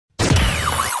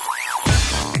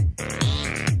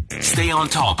Stay on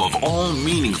top of all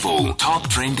meaningful, top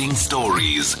trending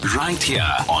stories right here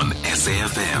on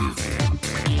SAFM.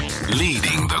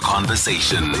 Leading the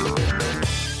conversation.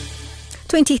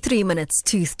 23 minutes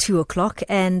to 2 o'clock,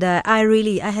 and I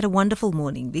had a wonderful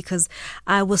morning because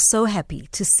I was so happy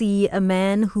to see a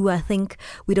man who I think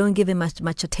we don't give him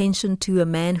much attention to, a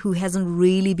man who hasn't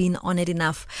really been honored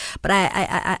enough. But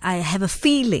I have a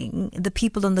feeling the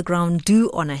people on the ground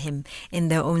do honor him in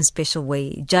their own special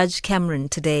way. Judge Cameron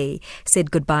today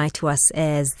said goodbye to us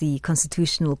as the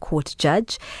Constitutional Court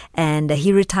judge, and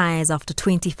he retires after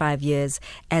 25 years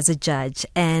as a judge.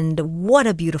 And what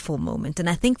a beautiful moment. And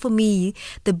I think for me,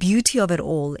 the beauty of it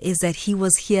all is that he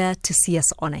was here to see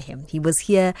us honor him. He was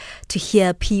here to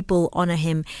hear people honor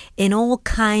him in all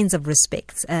kinds of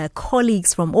respects,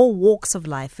 colleagues from all walks of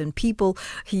life, and people.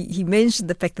 He mentioned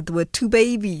the fact that there were 2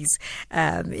 babies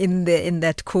in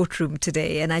that courtroom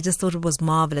today, and I just thought it was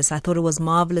marvelous. I thought it was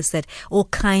marvelous that all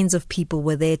kinds of people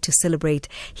were there to celebrate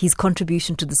his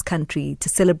contribution to this country, to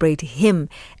celebrate him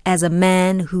as a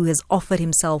man who has offered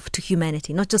himself to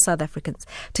humanity, not just South Africans,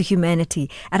 to humanity.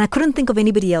 And I couldn't think of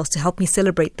anybody else to help me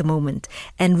celebrate the moment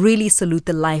and really salute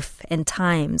the life and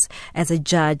times as a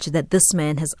judge that this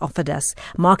man has offered us.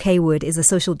 Mark Heywood is a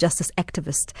social justice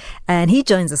activist, and he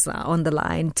joins us now on the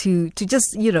line to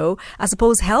just, I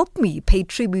suppose, help me pay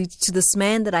tribute to this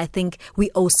man that I think we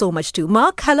owe so much to.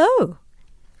 Mark, hello.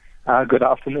 Good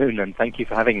afternoon, and thank you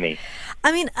for having me.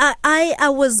 I mean, I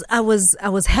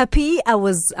was happy. I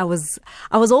was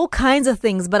all kinds of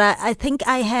things, but I think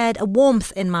I had a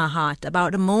warmth in my heart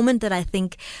about a moment that I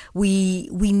think we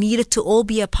needed to all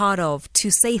be a part of,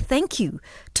 to say thank you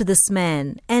to this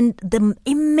man and the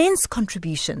immense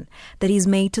contribution that he's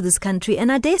made to this country,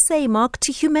 and I dare say, Mark,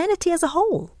 to humanity as a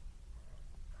whole.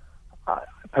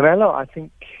 Pamela, I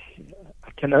think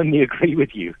I can only agree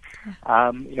with you.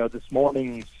 This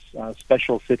morning's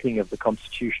special sitting of the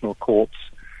Constitutional Court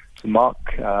to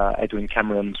mark Edwin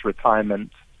Cameron's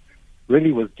retirement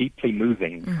really was deeply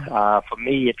moving. For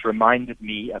me, it reminded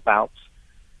me about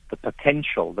the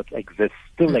potential that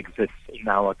still exists in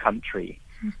our country,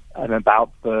 and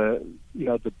about the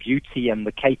beauty and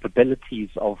the capabilities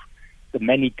of the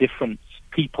many different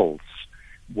peoples,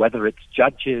 whether it's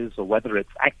judges or whether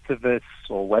it's activists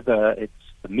or whether it's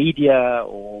the media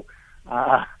or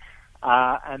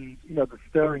and the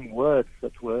stirring words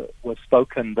that were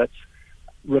spoken that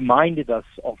reminded us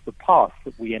of the path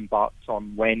that we embarked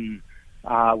on when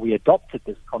we adopted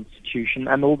this constitution.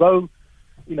 And although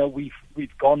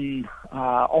we've gone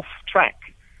off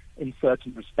track in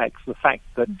certain respects, the fact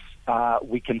that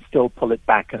we can still pull it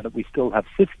back and that we still have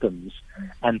systems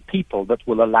and people that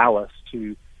will allow us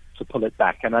to pull it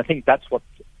back. And I think that's what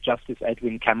Justice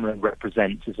Edwin Cameron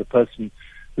represents, is a person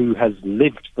who has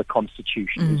lived the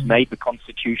Constitution, who's made the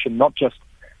Constitution not just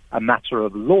a matter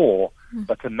of law,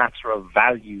 but a matter of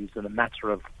values and a matter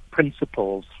of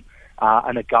principles,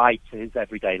 and a guide to his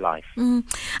everyday life.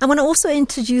 I want to also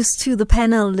introduce to the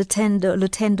panel Lutendo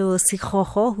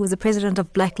Sigogo, who is the president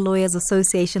of Black Lawyers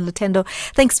Association. Lutendo,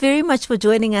 thanks very much for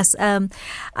joining us.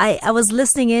 I was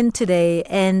listening in today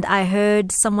and I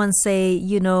heard someone say,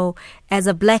 as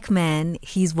a black man,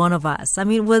 he's one of us. I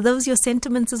mean, were those your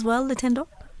sentiments as well, Lutendo?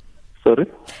 Sorry?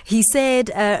 He said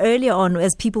earlier on,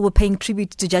 as people were paying tribute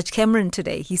to Judge Cameron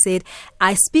today, he said,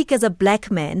 I speak as a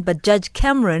black man, but Judge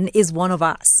Cameron is one of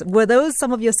us. Were those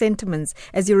some of your sentiments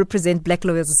as you represent Black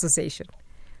Lawyers Association?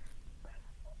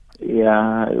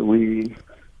 Yeah, we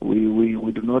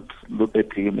do not look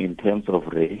at him in terms of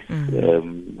race.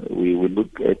 We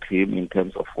look at him in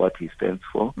terms of what he stands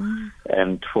for.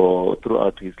 And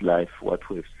throughout his life, what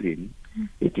we've seen,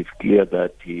 it is clear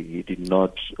that he did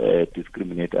not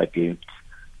discriminate against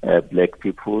black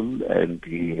people, and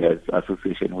he has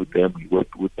association with them. He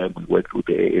worked with them. He worked with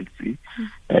the ANC.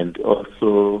 And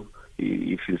also,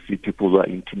 if you see people who are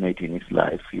intimate in his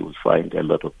life, you will find a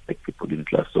lot of black people in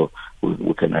his life. So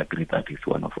we can agree that he's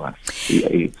one of us.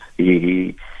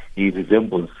 He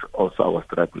resembles also our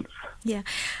struggles. Yeah.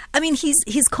 I mean,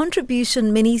 his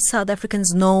contribution, many South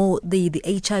Africans know the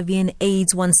HIV and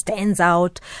AIDS one stands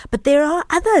out, but there are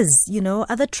others,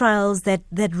 other trials that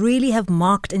really have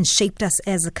marked and shaped us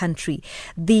as a country.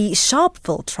 The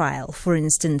Sharpeville trial, for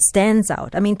instance, stands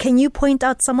out. I mean, can you point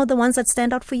out some of the ones that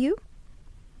stand out for you?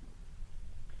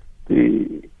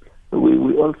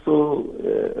 We also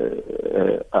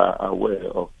are aware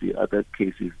of the other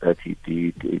cases that he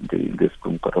did in the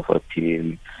Supreme Court of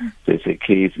Appeal. There's a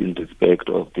case in respect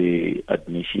of the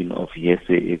admission of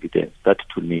hearsay evidence. That,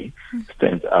 to me,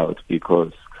 stands out,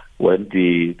 because when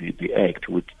the Act,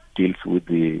 which deals with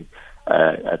the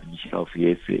admission of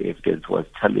hearsay evidence, was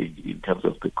challenged in terms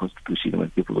of the Constitution when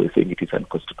people were saying it is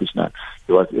unconstitutional.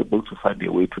 He was able to find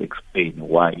a way to explain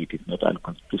why it is not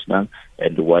unconstitutional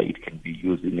and why it can be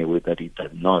used in a way that it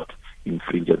does not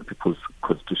infringe on people's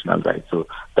constitutional rights. So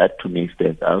that to me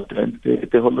stands out. And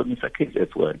the whole Holomisa case as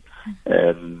well,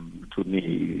 to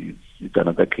me, is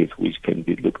another case which can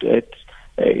be looked at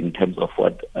in terms of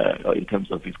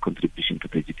his contribution to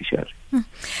the judiciary.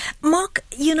 Mark,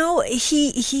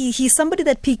 he's somebody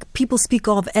that people speak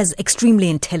of as extremely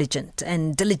intelligent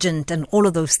and diligent and all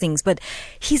of those things, but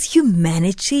his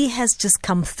humanity has just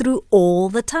come through all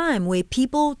the time, where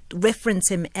people reference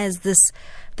him as this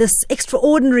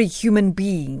extraordinary human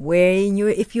being, where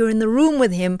if you're in the room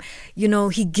with him,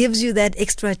 he gives you that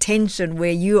extra attention,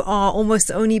 where you are almost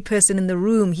the only person in the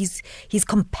room. His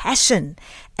compassion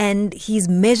and his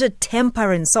measured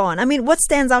temper and so on. I mean, what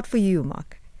stands out for you,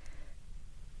 Mark?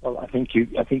 Well, I think you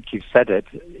said it.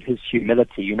 His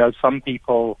humility. Some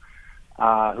people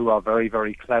who are very,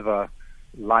 very clever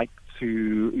like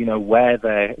to wear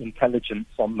their intelligence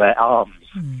on their arms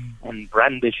and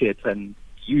brandish it and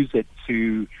use it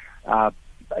to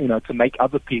make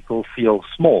other people feel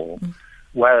small.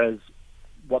 Whereas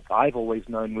what I've always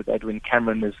known with Edwin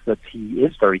Cameron is that he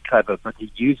is very clever, but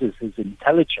he uses his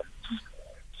intelligence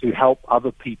to help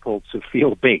other people to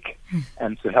feel big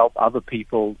and to help other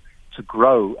people to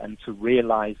grow and to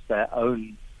realize their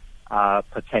own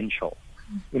potential.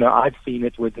 I've seen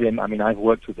it with him. I mean, I've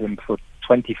worked with him for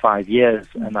 25 years,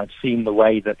 and I've seen the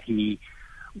way that he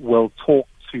will talk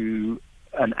to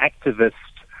an activist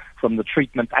from the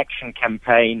Treatment Action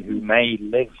Campaign who may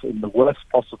live in the worst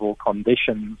possible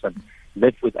conditions and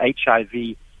live with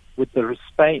HIV with the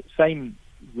same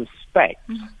respect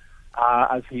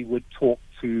as he would talk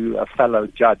to a fellow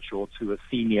judge or to a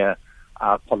senior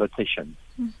politician.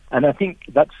 And I think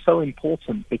that's so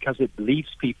important because it leaves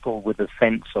people with a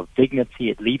sense of dignity.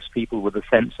 It leaves people with a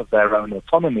sense of their own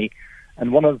autonomy.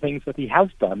 And one of the things that he has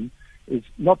done is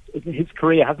his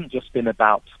career hasn't just been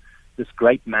about this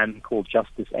great man called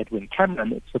Justice Edwin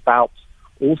Cameron. It's about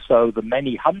also the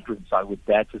many hundreds, I would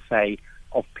dare to say,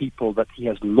 of people that he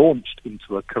has launched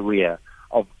into a career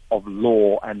of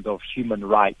law and of human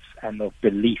rights and of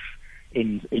belief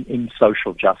in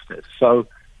social justice. So,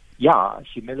 yeah,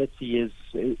 humility is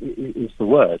the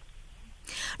word.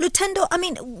 Lutendo, I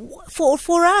mean,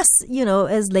 for us,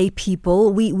 as lay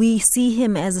people, we see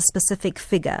him as a specific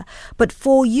figure. But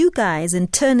for you guys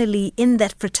internally in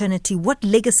that fraternity, what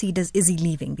legacy is he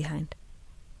leaving behind?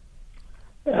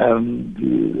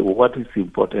 What is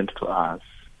important to us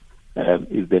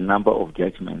is the number of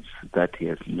judgments that he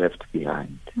has left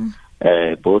behind,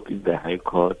 both in the High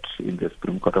Court, in the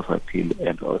Supreme Court of Appeal,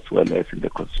 and as well as in the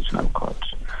Constitutional Court.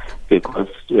 Because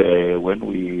when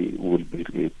we will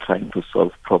be trying to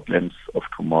solve problems of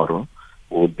tomorrow,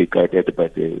 we will be guided by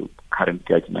the current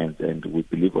judgments, and we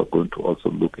believe we're going to also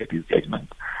look at his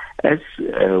judgments. As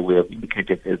we have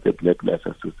indicated as the Black Lawyers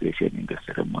Association in the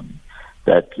ceremony,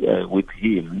 that with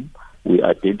him, we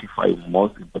identify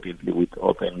most importantly with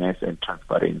openness and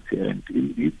transparency, and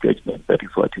in his judgment, that is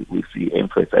what we see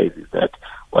emphasizes that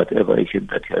whatever action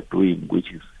that you are doing,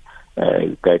 which is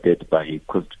guided by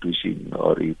Constitution,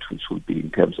 or it should be in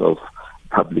terms of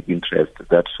public interest,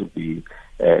 that should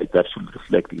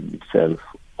reflect in itself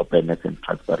openness and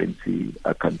transparency,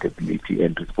 accountability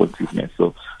and responsiveness.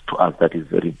 So to us, that is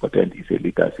very important. It's a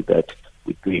legacy that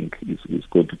we think is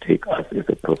going to take us as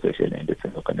a profession and as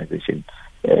an organization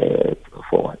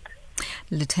forward.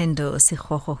 Lutendo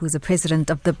Sigogo, who's the president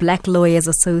of the Black Lawyers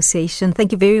Association.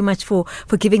 Thank you very much for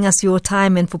giving us your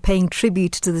time and for paying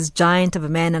tribute to this giant of a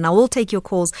man. And I will take your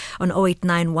calls on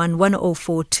 0891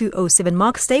 104 207.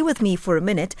 Mark, stay with me for a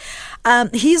minute.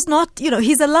 He's not,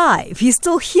 he's alive. He's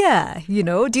still here,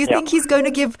 Do you think he's going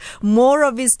to give more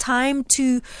of his time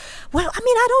to,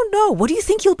 I don't know. What do you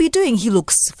think he'll be doing? He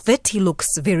looks fit. He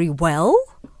looks very well.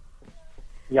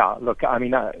 Yeah, look, I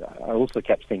also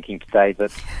kept thinking today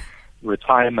that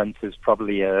retirement is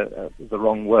probably the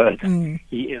wrong word.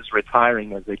 He is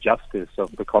retiring as a justice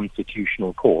of the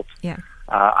Constitutional Court. Yeah.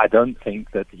 I don't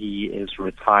think that he is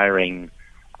retiring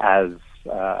as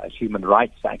a human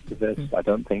rights activist. I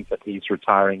don't think that he's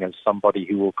retiring as somebody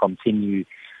who will continue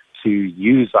to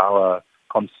use our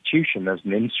Constitution as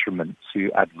an instrument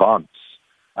to advance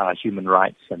human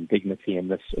rights and dignity in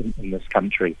this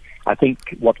country. I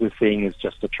think what we're seeing is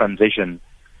just a transition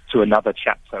to another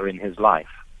chapter in his life.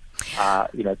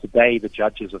 Today the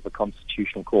judges of the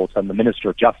Constitutional Court and the Minister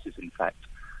of Justice, in fact,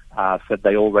 said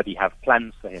they already have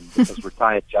plans for him because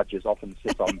retired judges often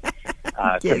sit on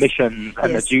commissions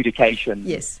and adjudications.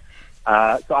 Yes.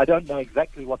 So I don't know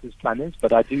exactly what his plan is,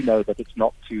 but I do know that it's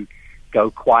not to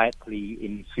go quietly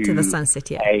into the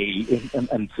sunset,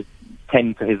 and to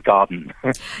tend to his garden.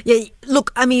 Yeah,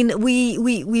 look, I mean,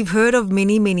 we've heard of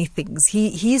many things.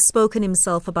 He's spoken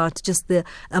himself about just the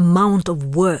amount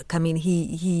of work. I mean,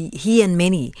 he and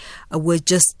many were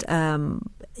just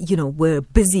were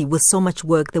busy with so much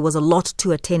work. There was a lot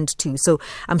to attend to. So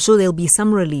I'm sure there'll be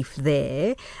some relief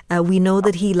there. We know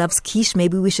that he loves quiche.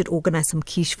 Maybe we should organize some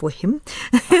quiche for him.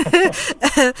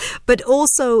 But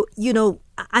also,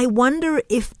 I wonder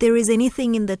if there is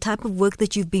anything in the type of work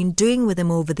that you've been doing with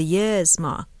him over the years,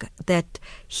 Mark, that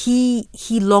he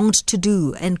longed to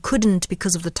do and couldn't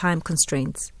because of the time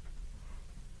constraints.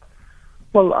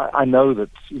 Well, I know that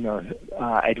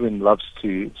Edwin loves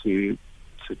to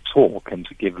talk and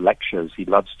to give lectures. He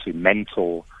loves to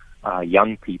mentor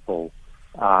young people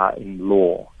in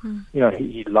law.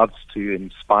 He loves to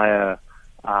inspire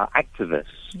activists.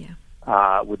 Yeah.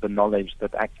 With the knowledge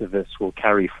that activists will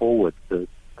carry forward the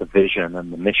vision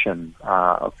and the mission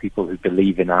of people who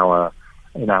believe in our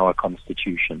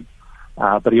constitution.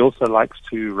 But he also likes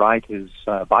to ride his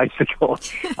bicycle.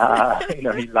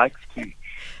 He likes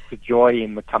to joy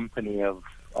in the company of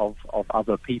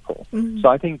other people. So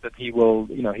I think that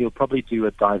he'll probably do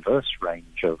a diverse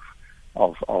range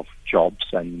of jobs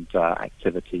and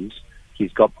activities.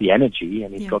 He's got the energy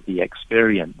and he's got the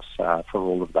experience for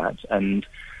all of that. And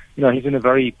he's in a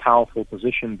very powerful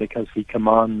position because he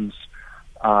commands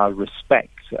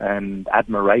respect and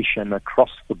admiration across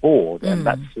the board. And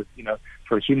that's,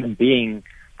 for a human being,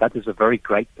 that is a very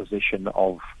great position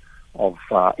of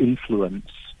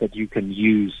influence that you can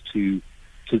use to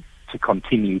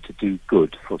continue to do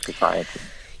good for society.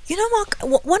 Mark,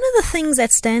 one of the things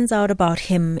that stands out about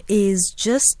him is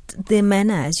just the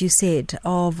manner, as you said,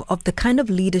 of the kind of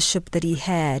leadership that he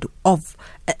had, of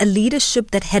a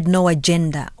leadership that had no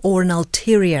agenda or an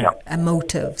ulterior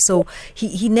motive. So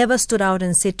he never stood out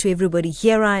and said to everybody,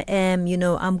 here I am,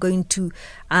 I'm going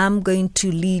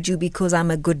to lead you because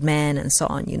I'm a good man and so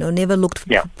on, never looked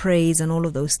for praise and all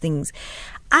of those things.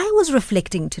 I was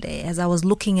reflecting today as I was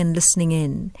looking and listening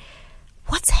in.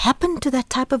 What's happened to that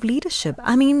type of leadership?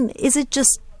 I mean, is it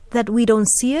just that we don't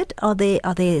see it? Are they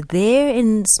there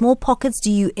in small pockets? Do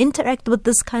you interact with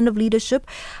this kind of leadership?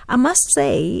 I must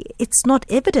say, it's not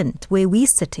evident where we're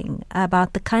sitting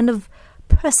about the kind of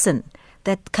person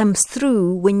that comes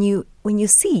through when you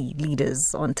see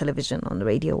leaders on television, on the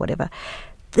radio, whatever.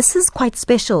 This is quite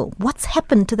special. What's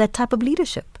happened to that type of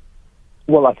leadership?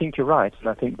 Well, I think you're right, and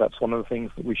I think that's one of the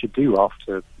things that we should do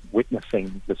after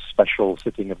witnessing this special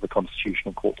sitting of the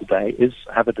Constitutional Court today is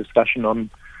have a discussion on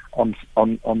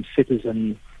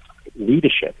citizen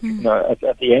leadership.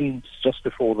 At the end, just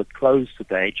before the close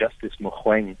today, Justice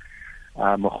Mogoeng,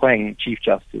 Chief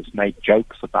Justice, made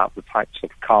jokes about the types of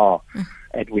car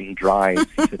Edwin drives.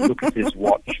 He said, look at his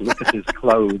watch, look at his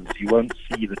clothes. You won't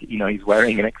see that he's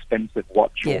wearing an expensive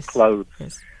watch or clothes.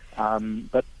 Yes.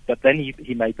 But then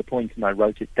he made the point, and I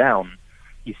wrote it down.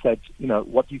 He said,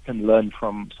 what you can learn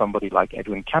from somebody like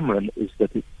Edwin Cameron is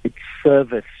that it's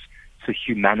service to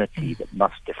humanity that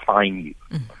must define you.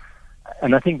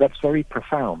 And I think that's very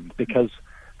profound because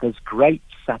there's great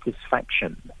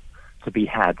satisfaction to be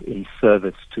had in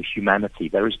service to humanity.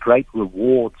 There is great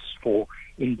rewards for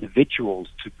individuals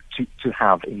to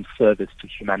have in service to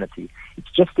humanity.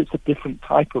 It's a different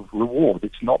type of reward.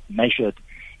 It's not measured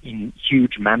in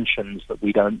huge mansions that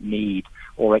we don't need,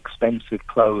 or expensive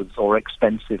clothes, or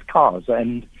expensive cars.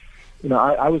 And,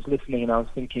 I was listening and I was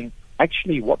thinking,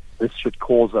 actually what this should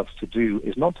cause us to do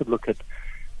is not to look at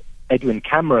Edwin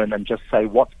Cameron and just say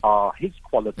what are his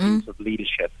qualities of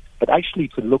leadership, but actually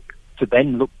to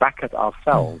then look back at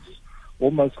ourselves,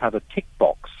 almost have a tick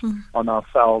box on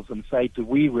ourselves and say, do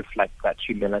we reflect that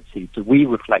humility? Do we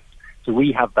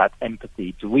have that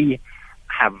empathy? Do we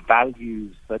have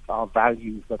values that are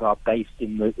based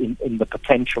in the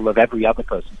potential of every other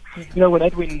person? When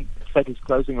Edwin said his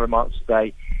closing remarks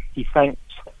today, he thanked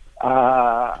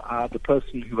the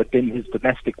person who had been his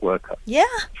domestic worker.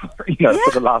 For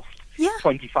the last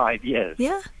 25 years.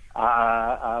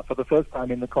 For the first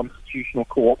time in the Constitutional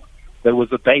Court, there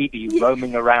was a baby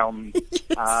roaming around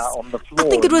on the floor. I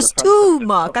think it was two,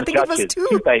 Mark. I think it was two.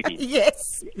 Two babies.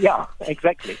 Yes. Yeah,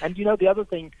 exactly. And the other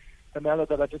thing, Pamela,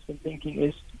 that I've just been thinking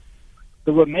is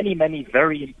there were many, many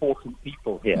very important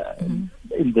people here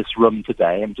in this room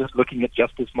today. I'm just looking at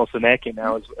Justice Moseneke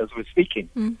now as we're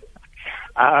speaking.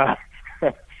 But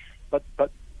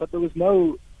there was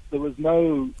no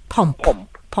pomp.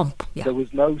 Yeah. There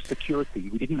was no security.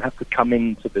 We didn't have to come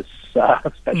into this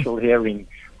special hearing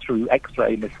through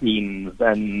X-ray machines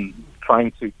and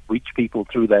trying to reach people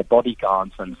through their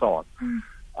bodyguards and so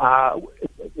on.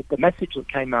 The message that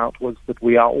came out was that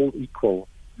we are all equal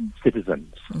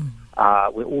citizens.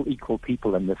 we're all equal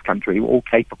people in this country. We're all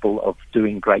capable of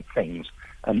doing great things,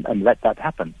 and let that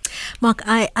happen. Mark,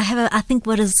 I think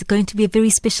what is going to be a very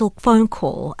special phone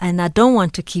call, and I don't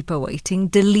want to keep her waiting.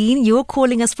 Deline, you're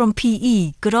calling us from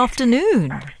PE. Good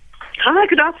afternoon. Hi,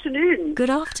 good afternoon. Good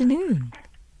afternoon.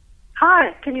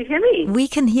 Hi, can you hear me? We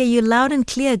can hear you loud and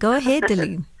clear. Go ahead,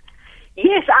 Deline.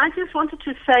 Yes, I just wanted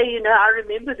to say, I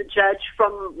remember the judge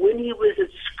from when he was at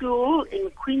school in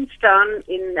Queenstown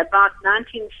in about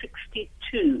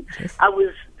 1962. Yes. I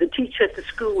was the teacher at the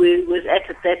school where he was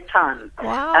at that time.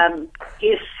 Wow.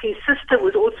 His sister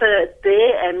was also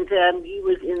there, and he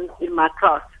was in my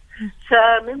class. So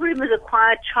I remember him as a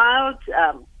quiet child,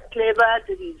 clever,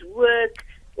 did his work,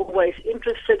 always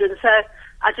interested, and so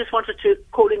I just wanted to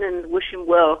call in and wish him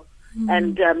well.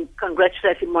 And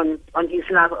congratulate him on his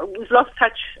life. We've lost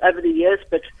touch over the years,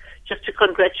 but just to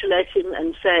congratulate him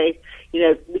and say,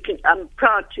 I'm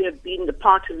proud to have been the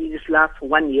part of his life for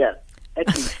 1 year, at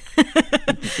least.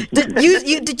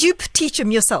 Did you teach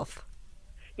him yourself?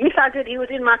 Yes, I did. He was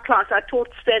in my class. I taught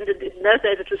standard, in those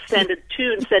days it was standard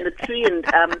 2 and standard 3, and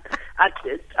I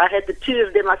had the two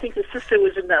of them. I think the sister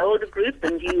was in the older group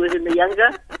and he was in the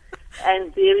younger,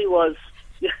 and there he was.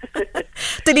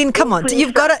 Deline, come on!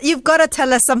 You've got to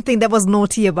tell us something that was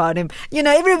naughty about him.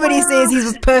 Everybody says he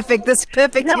was perfect, this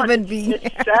perfect human being.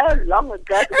 It's so long ago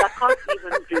that I can't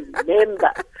even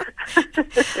remember.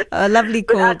 A lovely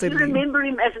call, I do remember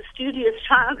him as a studious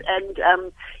child, and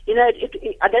it's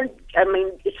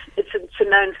a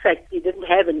known fact he didn't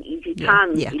have an easy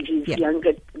time in his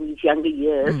younger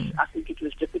years. I think it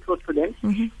was difficult for them,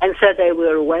 and so they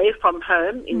were away from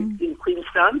home in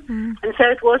Queenstown, and so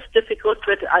it was difficult.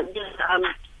 But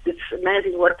it's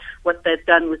amazing what they've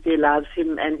done with their lives,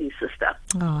 him and his sister.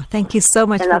 Oh, thank you so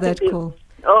much for that call.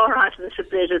 All right, it's a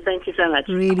pleasure. Thank you so much.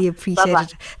 Really appreciate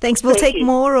it. Thanks. We'll take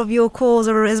more of your calls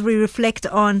as we reflect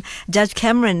on Judge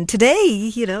Cameron.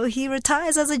 Today, he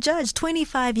retires as a judge,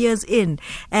 25 years in.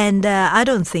 And I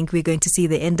don't think we're going to see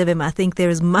the end of him. I think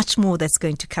there is much more that's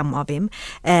going to come of him.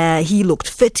 He looked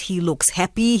fit. He looks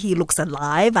happy. He looks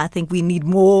alive. I think we need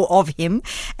more of him.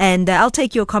 And I'll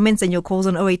take your comments and your calls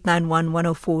on 0891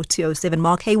 104 207.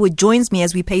 Mark Heywood joins me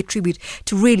as we pay tribute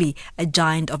to really a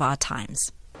giant of our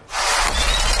times.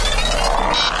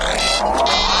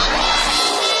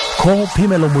 Call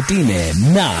Phemelo Motene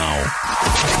now.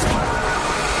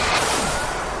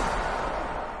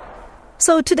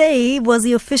 So today was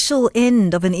the official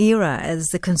end of an era as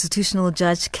the constitutional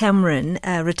judge Cameron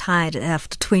retired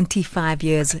after 25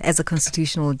 years as a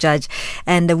constitutional judge.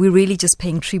 And we're really just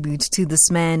paying tribute to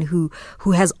this man who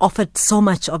has offered so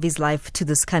much of his life to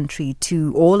this country,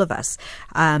 to all of us.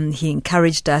 He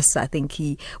encouraged us. I think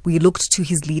we looked to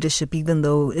his leadership, even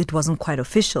though it wasn't quite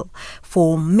official,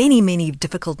 for many, many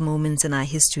difficult moments in our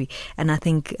history. And I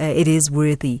think it is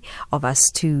worthy of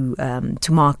us to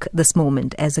mark this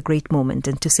moment as a great moment,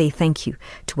 and to say thank you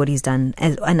to what he's done.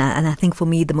 And I think for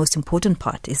me, the most important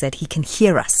part is that he can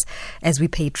hear us as we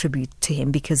pay tribute to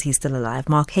him because he's still alive.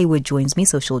 Mark Heywood joins me,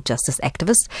 social justice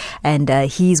activist, and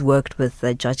he's worked with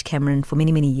Judge Cameron for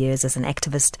many, many years as an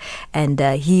activist, and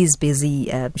he's busy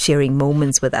sharing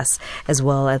moments with us as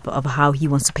well of how he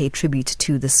wants to pay tribute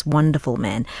to this wonderful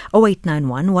man.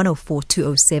 0891 104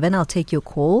 207. I'll take your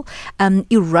call.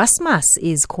 Erasmus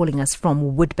is calling us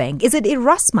from Woodbank. Is it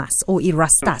Erasmus or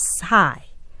Erastus? Hi.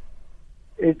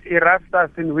 It's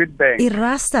Erastus in Woodbank.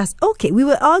 Erastus. Okay, we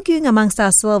were arguing amongst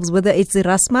ourselves whether it's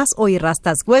Erasmus or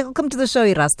Erastus. Welcome to the show,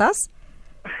 Erastus.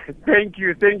 Thank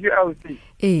you, Elsie.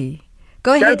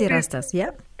 Go ahead, Erastus.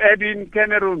 Yeah. Edwin,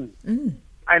 Cameroon.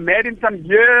 I met him some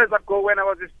years ago when I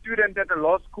was a student at the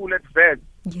law school at Fed.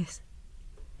 Yes.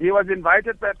 He was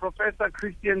invited by Professor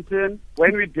Christiansen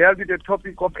when we dealt with the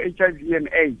topic of HIV and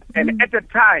AIDS. And at the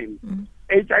time,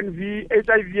 HIV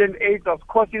and AIDS was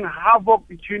causing havoc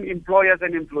between employers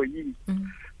and employees.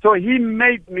 So he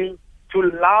made me to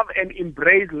love and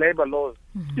embrace labor laws.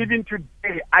 Even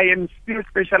today, I am still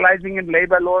specializing in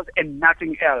labor laws and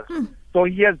nothing else. So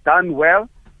he has done well.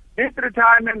 This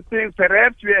retirement thing,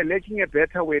 perhaps we are lacking a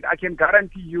better way. I can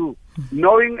guarantee you,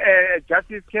 knowing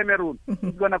Justice Cameroon,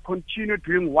 he's going to continue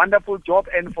doing wonderful job.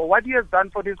 And for what he has done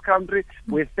for this country,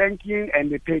 we're thanking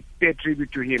and we pay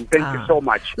tribute to him. Thank you so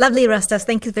much. Lovely, Rastas.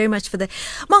 Thank you very much for that.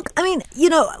 Mark, I mean,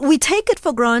 we take it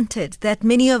for granted that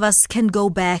many of us can go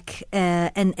back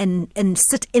and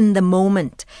sit in the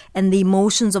moment and the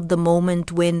emotions of the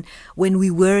moment when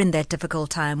we were in that difficult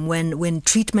time, when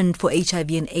treatment for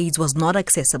HIV and AIDS was not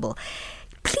accessible.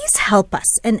 Please help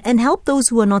us and help those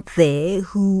who are not there,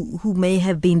 who may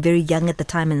have been very young at the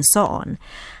time and so on.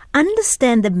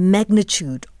 understand the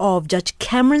magnitude of Judge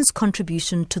Cameron's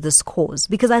contribution to this cause?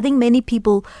 Because I think many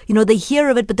people, they hear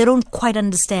of it, but they don't quite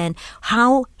understand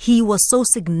how he was so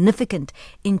significant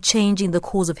in changing the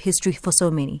course of history for so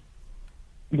many.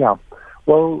 Yeah.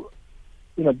 Well,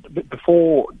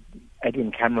 before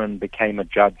Edwin Cameron became a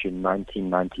judge in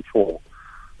 1994,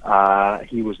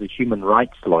 he was a human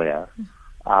rights lawyer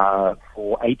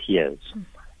for 8 years.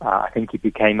 I think he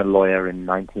became a lawyer in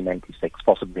 1986,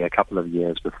 possibly a couple of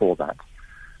years before that.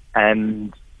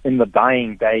 And in the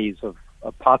dying days of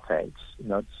apartheid,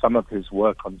 some of his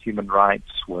work on human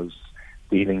rights was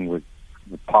dealing with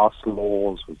past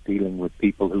laws, was dealing with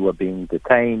people who were being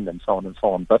detained, and so on and so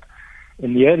on. But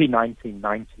in the early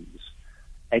 1990s,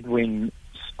 Edwin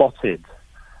spotted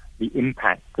the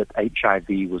impact that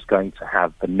HIV was going to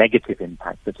have, the negative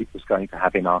impact that it was going to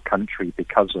have in our country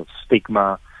because of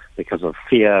stigma, because of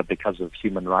fear, because of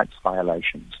human rights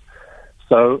violations.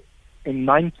 So in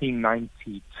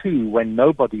 1992, when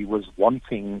nobody was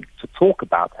wanting to talk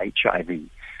about HIV,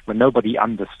 when nobody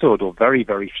understood, or very,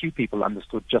 very few people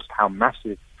understood just how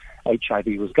massive HIV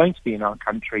was going to be in our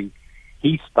country,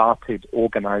 he started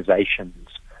organizations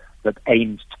that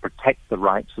aimed to protect the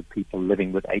rights of people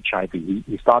living with HIV.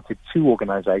 He started two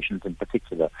organizations in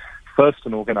particular. First,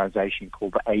 an organization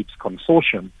called the AIDS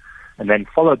Consortium, and then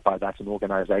followed by that, an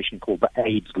organization called the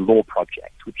AIDS Law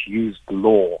Project, which used the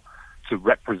law to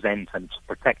represent and to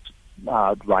protect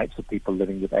the rights of people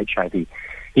living with HIV.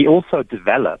 He also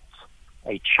developed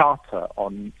a charter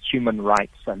on human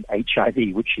rights and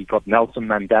HIV, which he got Nelson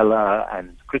Mandela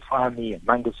and Chris Hani and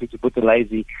Mangosuthu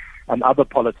Buthelezi and other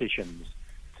politicians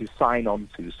to sign on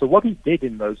to. So what he did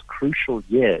in those crucial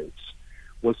years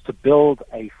was to build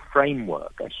a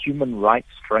framework, a human rights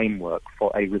framework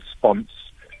for a response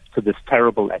to this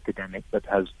terrible epidemic that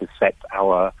has beset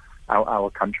our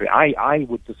country. I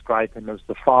would describe him as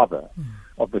the father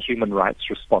of the human rights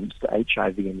response to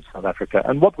HIV in South Africa.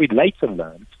 And what we later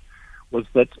learned was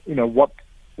that, what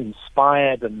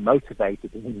inspired and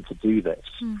motivated him to do this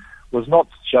was not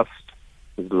just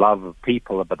his love of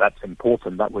people, but that's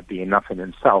important, that would be enough in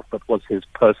himself, but was his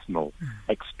personal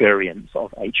experience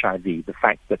of HIV, the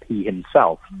fact that he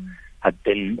himself had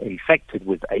been infected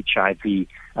with HIV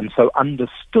and so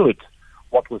understood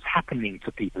what was happening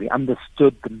to people. He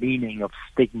understood the meaning of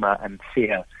stigma and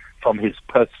fear from his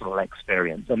personal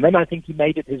experience. And then I think he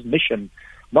made it his mission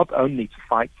not only to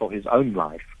fight for his own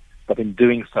life, but in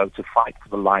doing so to fight for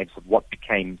the lives of what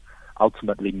became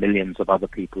ultimately millions of other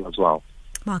people as well.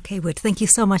 Mark Heywood, thank you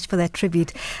so much for that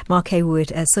tribute. Mark Heywood,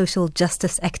 a social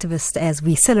justice activist, as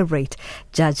we celebrate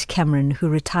Judge Cameron, who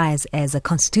retires as a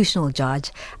constitutional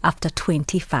judge after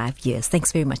 25 years.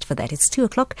 Thanks very much for that. It's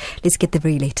 2:00. Let's get the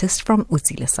very latest from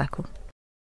Utsile Sako.